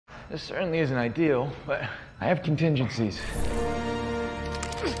This certainly isn't ideal, but I have contingencies.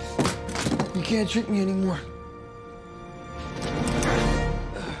 You can't trick me anymore.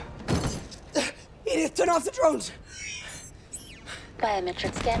 Edith, turn off the drones!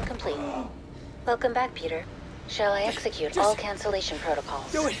 Biometric scan complete. Welcome back, Peter. Shall I execute all cancellation protocols?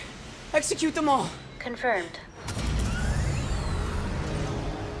 Do it! Execute them all! Confirmed.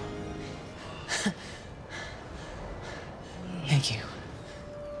 Thank you.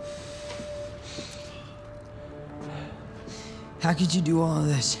 How could you do all of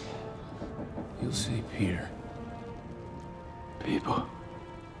this? You'll see, Peter. People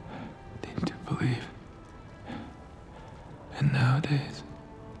need to believe. And nowadays,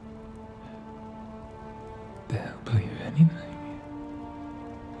 they'll believe anything.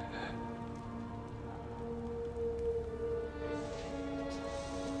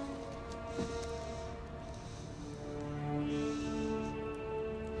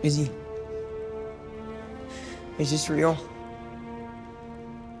 Is this real?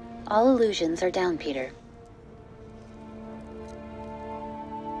 All illusions are down, Peter.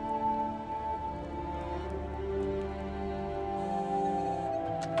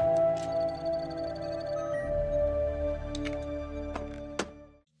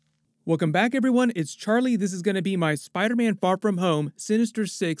 Welcome back, everyone. It's Charlie. This is going to be my Spider-Man Far From Home Sinister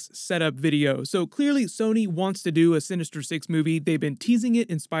 6 setup video. So clearly Sony wants to do a Sinister 6 movie. They've been teasing it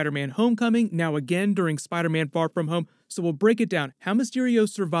in Spider-Man Homecoming, now again during Spider-Man Far From Home. So we'll break it down, how Mysterio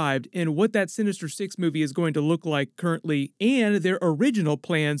survived and what that Sinister 6 movie is going to look like currently, and their original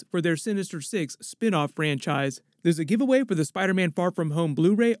plans for their Sinister 6 spin-off franchise. There's a giveaway for the Spider-Man Far From Home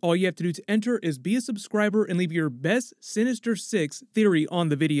Blu-ray. All you have to do to enter is be a subscriber and leave your best Sinister 6 theory on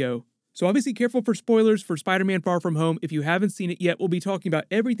the video. So obviously careful for spoilers for Spider-Man Far From Home. If you haven't seen it yet, we'll be talking about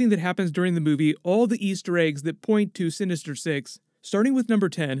everything that happens during the movie, all the Easter eggs that point to Sinister 6. Starting with number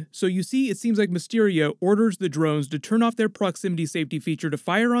 10, so you see it seems like Mysterio orders the drones to turn off their proximity safety feature to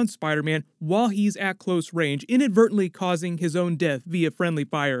fire on Spider-Man while he's at close range, inadvertently causing his own death via friendly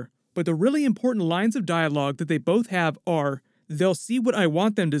fire. But the really important lines of dialogue that they both have are, "They'll see what I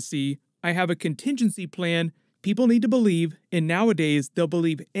want them to see," "I have a contingency plan," "People need to believe," and "Nowadays, they'll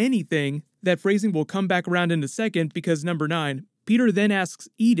believe anything." That phrasing will come back around in a second because number 9, Peter then asks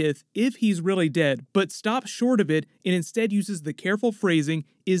Edith if he's really dead, but stops short of it and instead uses the careful phrasing,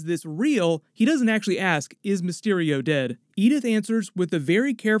 "Is this real?" He doesn't actually ask, "Is Mysterio dead?" Edith answers with the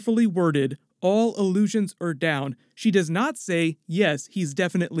very carefully worded, "All illusions are down." She does not say, "Yes, he's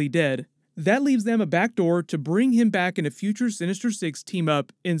definitely dead." That leaves them a backdoor to bring him back in a future Sinister 6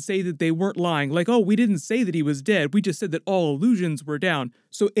 team-up and say that they weren't lying. Like, oh, we didn't say that he was dead, we just said that all illusions were down.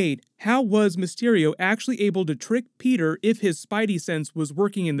 So 8, how was Mysterio actually able to trick Peter if his Spidey sense was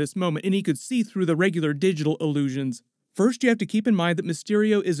working in this moment and he could see through the regular digital illusions? First, you have to keep in mind that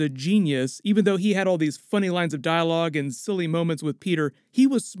Mysterio is a genius. Even though he had all these funny lines of dialogue and silly moments with Peter, he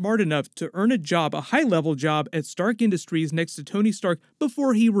was smart enough to earn a job, a high-level job at Stark Industries next to Tony Stark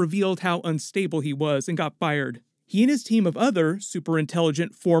before he revealed how unstable he was and got fired. He and his team of other super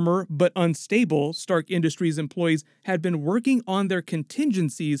intelligent, former but unstable Stark Industries employees had been working on their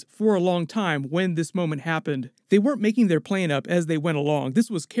contingencies for a long time when this moment happened. They weren't making their plan up as they went along. This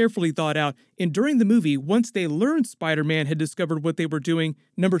was carefully thought out, and during the movie, once they learned Spider-Man had discovered what they were doing,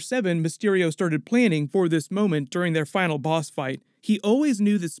 number 7, Mysterio started planning for this moment during their final boss fight. He always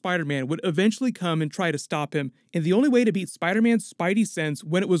knew that Spider-Man would eventually come and try to stop him, and the only way to beat Spider-Man's Spidey sense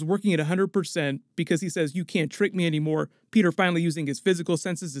when it was working at 100%, because he says, "You can't trick me anymore," Peter finally using his physical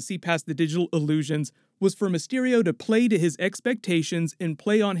senses to see past the digital illusions, was for Mysterio to play to his expectations and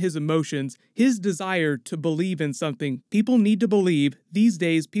play on his emotions, his desire to believe in something. People need to believe. These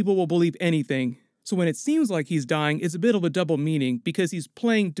days, people will believe anything. So when it seems like he's dying, it's a bit of a double meaning, because he's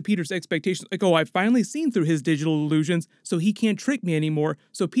playing to Peter's expectations, like, oh, I've finally seen through his digital illusions, so he can't trick me anymore,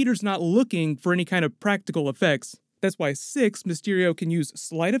 so Peter's not looking for any kind of practical effects. That's why 6, Mysterio can use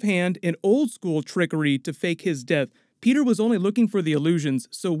sleight of hand and old-school trickery to fake his death. Peter was only looking for the illusions,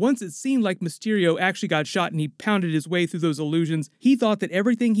 so once it seemed like Mysterio actually got shot and he pounded his way through those illusions, he thought that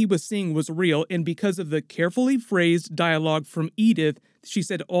everything he was seeing was real, and because of the carefully phrased dialogue from Edith, she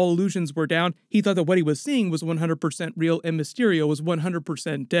said all illusions were down, he thought that what he was seeing was 100% real and Mysterio was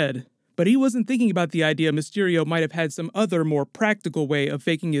 100% dead. But he wasn't thinking about the idea Mysterio might have had some other more practical way of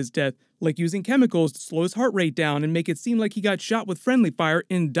faking his death, like using chemicals to slow his heart rate down and make it seem like he got shot with friendly fire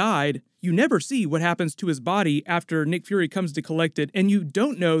and died. You never see what happens to his body after Nick Fury comes to collect it, and you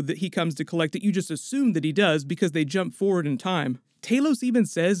don't know that he comes to collect it, you just assume that he does because they jump forward in time. Talos even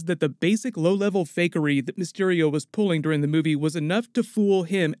says that the basic low-level fakery that Mysterio was pulling during the movie was enough to fool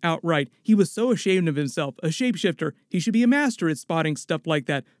him outright. He was so ashamed of himself, a shapeshifter. He should be a master at spotting stuff like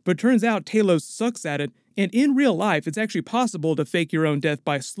that. But turns out Talos sucks at it. And in real life, it's actually possible to fake your own death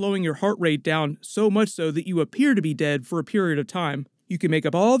by slowing your heart rate down so much so that you appear to be dead for a period of time. You can make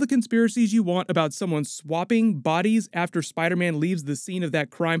up all the conspiracies you want about someone swapping bodies after Spider-Man leaves the scene of that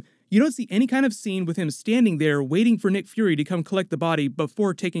crime. You don't see any kind of scene with him standing there waiting for Nick Fury to come collect the body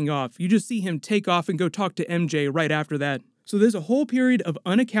before taking off. You just see him take off and go talk to MJ right after that. So there's a whole period of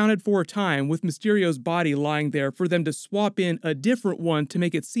unaccounted for time with Mysterio's body lying there for them to swap in a different one to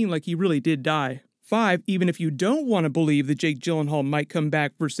make it seem like he really did die. 5, even if you don't want to believe that Jake Gyllenhaal might come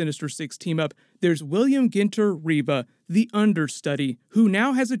back for Sinister Six team-up, there's William Ginter Riva, the understudy, who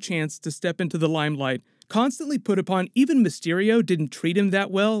now has a chance to step into the limelight. Constantly put upon, even Mysterio didn't treat him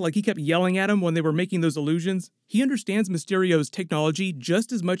that well, like he kept yelling at him when they were making those illusions. He understands Mysterio's technology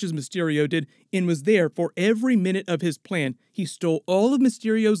just as much as Mysterio did, and was there for every minute of his plan. He stole all of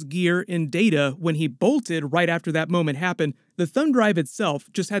Mysterio's gear and data when he bolted right after that moment happened. The thumb drive itself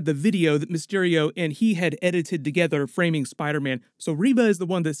just had the video that Mysterio and he had edited together framing Spider-Man, so Riva is the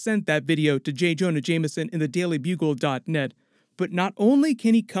one that sent that video to J. Jonah Jameson in the dailybugle.net. But not only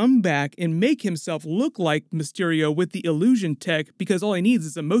can he come back and make himself look like Mysterio with the illusion tech because all he needs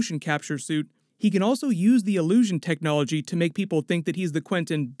is a motion capture suit, he can also use the illusion technology to make people think that he's the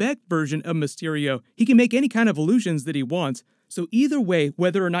Quentin Beck version of Mysterio. He can make any kind of illusions that he wants. So either way,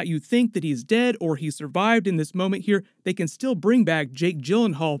 whether or not you think that he's dead or he survived in this moment here, they can still bring back Jake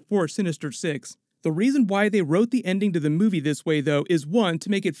Gyllenhaal for Sinister Six. The reason why they wrote the ending to the movie this way, though, is 1, to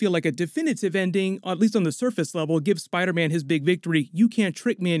make it feel like a definitive ending, at least on the surface level, give Spider-Man his big victory, you can't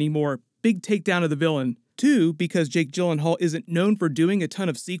trick me anymore, big takedown of the villain. 2, because Jake Gyllenhaal isn't known for doing a ton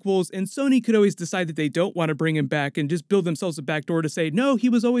of sequels, and Sony could always decide that they don't want to bring him back and just build themselves a backdoor to say, no, he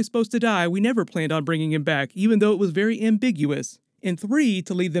was always supposed to die, we never planned on bringing him back, even though it was very ambiguous. And 3,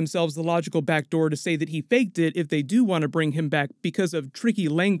 to leave themselves the logical backdoor to say that he faked it if they do want to bring him back because of tricky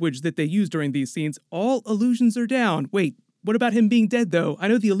language that they use during these scenes. All illusions are down. Wait, what about him being dead though? I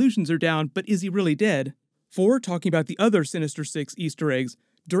know the illusions are down, but is he really dead? 4, talking about the other Sinister Six Easter eggs.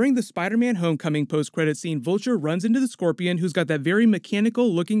 During the Spider-Man Homecoming post-credit scene, Vulture runs into the Scorpion, who's got that very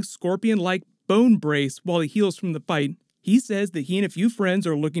mechanical-looking Scorpion-like bone brace while he heals from the fight. He says that he and a few friends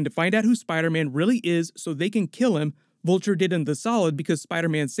are looking to find out who Spider-Man really is so they can kill him. Vulture did him the solid because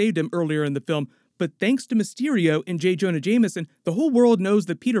Spider-Man saved him earlier in the film, but thanks to Mysterio and J. Jonah Jameson, the whole world knows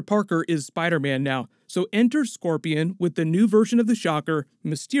that Peter Parker is Spider-Man now. So enter Scorpion with the new version of the Shocker,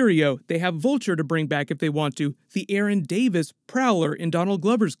 Mysterio. They have Vulture to bring back if they want to, the Aaron Davis Prowler in Donald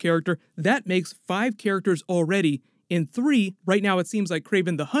Glover's character. That makes 5 characters already. In 3, right now it seems like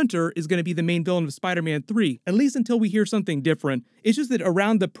Kraven the Hunter is going to be the main villain of Spider-Man 3, at least until we hear something different. It's just that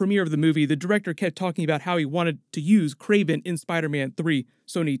around the premiere of the movie, the director kept talking about how he wanted to use Kraven in Spider-Man 3.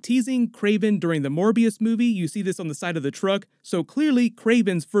 Sony teasing Kraven during the Morbius movie, you see this on the side of the truck, so clearly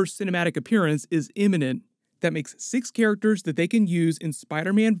Kraven's first cinematic appearance is imminent. That makes 6 characters that they can use in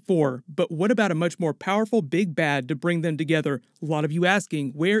Spider-Man 4, but what about a much more powerful big bad to bring them together? A lot of you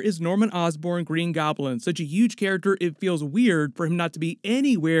asking, where is Norman Osborn Green Goblin? Such a huge character, it feels weird for him not to be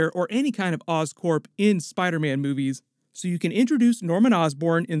anywhere or any kind of Oscorp in Spider-Man movies. So you can introduce Norman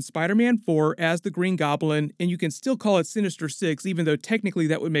Osborn in Spider-Man 4 as the Green Goblin, and you can still call it Sinister Six, even though technically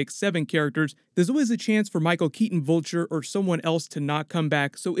that would make 7 characters. There's always a chance for Michael Keaton Vulture or someone else to not come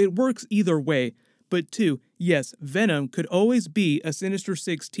back, so it works either way. But 2, yes, Venom could always be a Sinister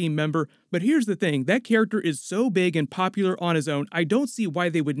Six team member, but here's the thing, that character is so big and popular on his own, I don't see why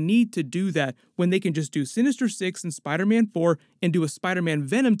they would need to do that when they can just do Sinister Six in Spider-Man 4 and do a Spider-Man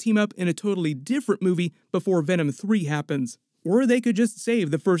Venom team-up in a totally different movie before Venom 3 happens. Or they could just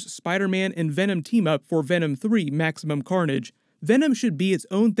save the first Spider-Man and Venom team-up for Venom 3 Maximum Carnage. Venom should be its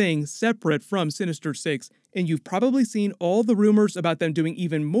own thing separate from Sinister Six, and you've probably seen all the rumors about them doing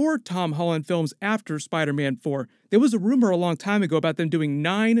even more Tom Holland films after Spider-Man 4. There was a rumor a long time ago about them doing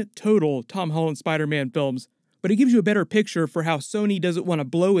 9 total Tom Holland Spider-Man films. But it gives you a better picture for how Sony doesn't want to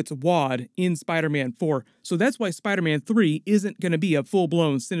blow its wad in Spider-Man 4. So that's why Spider-Man 3 isn't going to be a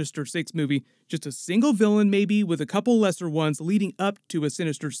full-blown Sinister Six movie. Just a single villain maybe with a couple lesser ones leading up to a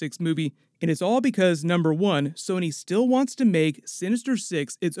Sinister Six movie. And it's all because, number 1, Sony still wants to make Sinister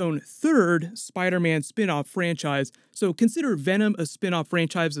Six its own 3rd Spider-Man spin-off franchise. So consider Venom a spin-off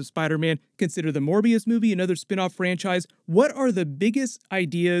franchise of Spider-Man. Consider the Morbius movie another spin-off franchise. What are the biggest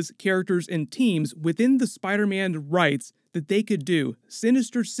ideas, characters, and teams within the Spider-Man rights that they could do?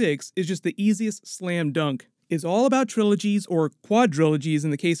 Sinister Six is just the easiest slam dunk. is all about trilogies or quadrilogies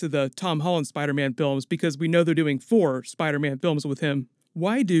in the case of the Tom Holland Spider-Man films, because we know they're doing 4 Spider-Man films with him.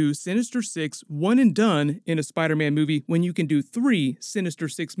 Why do Sinister Six one and done in a Spider-Man movie when you can do 3 Sinister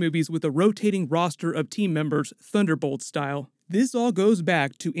Six movies with a rotating roster of team members, Thunderbolt style? This all goes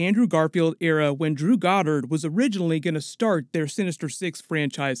back to Andrew Garfield era when Drew Goddard was originally going to start their Sinister Six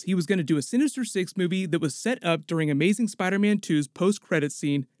franchise. He was going to do a Sinister Six movie that was set up during Amazing Spider-Man 2's post-credits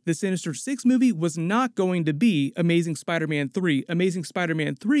scene. The Sinister Six movie was not going to be Amazing Spider-Man 3. Amazing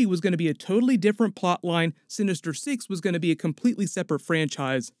Spider-Man 3 was going to be a totally different plot line. Sinister Six was going to be a completely separate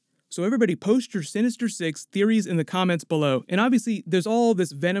franchise. So everybody post your Sinister Six theories in the comments below. And obviously, there's all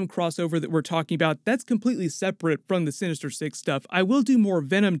this Venom crossover that we're talking about. That's completely separate from the Sinister Six stuff. I will do more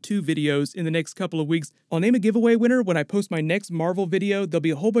Venom 2 videos in the next couple of weeks. I'll name a giveaway winner when I post my next Marvel video. There'll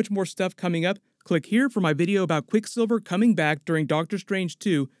be a whole bunch more stuff coming up. Click here for my video about Quicksilver coming back during Doctor Strange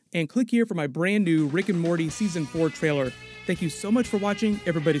 2, and click here for my brand new Rick and Morty Season 4 trailer. Thank you so much for watching.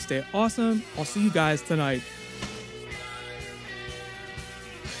 Everybody stay awesome. I'll see you guys tonight.